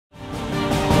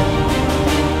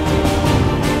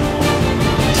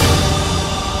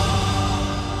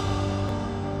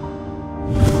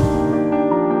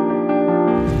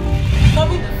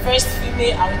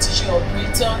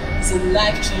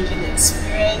life-changing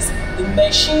experience. The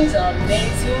machines are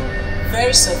amazing,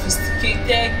 very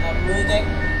sophisticated and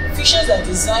modern. Features are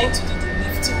designed to do the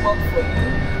lifting work for you,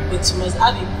 but you must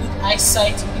have a good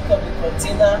eyesight to pick up the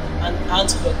container and hand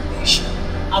coordination.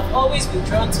 I've always been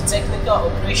drawn to technical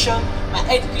operation. My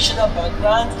educational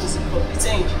background is in computer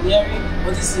engineering,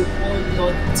 but this is a whole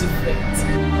lot different.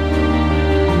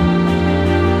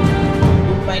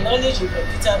 My knowledge in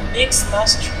computer makes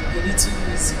mastery a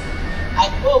little easy. I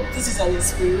hope this is an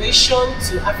inspiration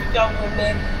to African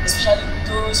women, especially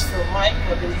those from my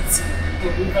community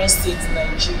in Rivers State,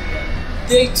 Nigeria.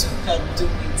 They too can do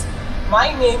it.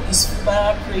 My name is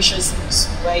Fubara Precious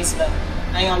Wiseman.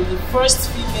 I am the first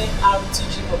female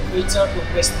RTG operator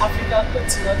in West Africa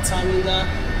Container Terminal,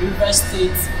 Rivers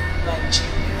State,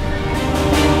 Nigeria.